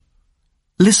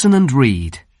Listen and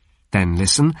read. Then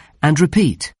listen and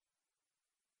repeat.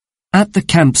 At the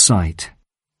campsite.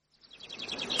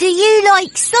 Do you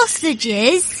like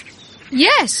sausages?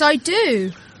 Yes, I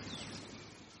do.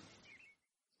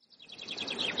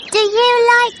 Do you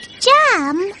like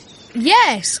jam?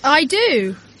 Yes, I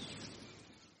do.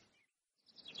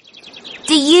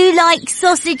 Do you like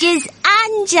sausages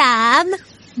and jam?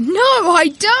 No, I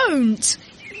don't.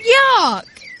 Yuck!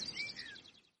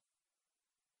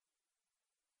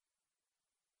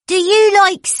 Do you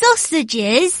like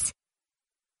sausages?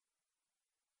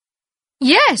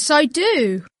 Yes, I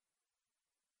do.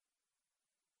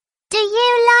 Do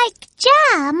you like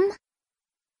jam?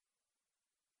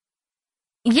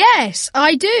 Yes,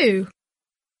 I do.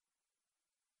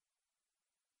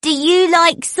 Do you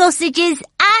like sausages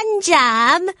and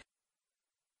jam?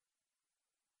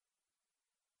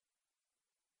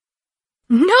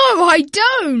 No, I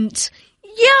don't.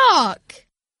 Yuck!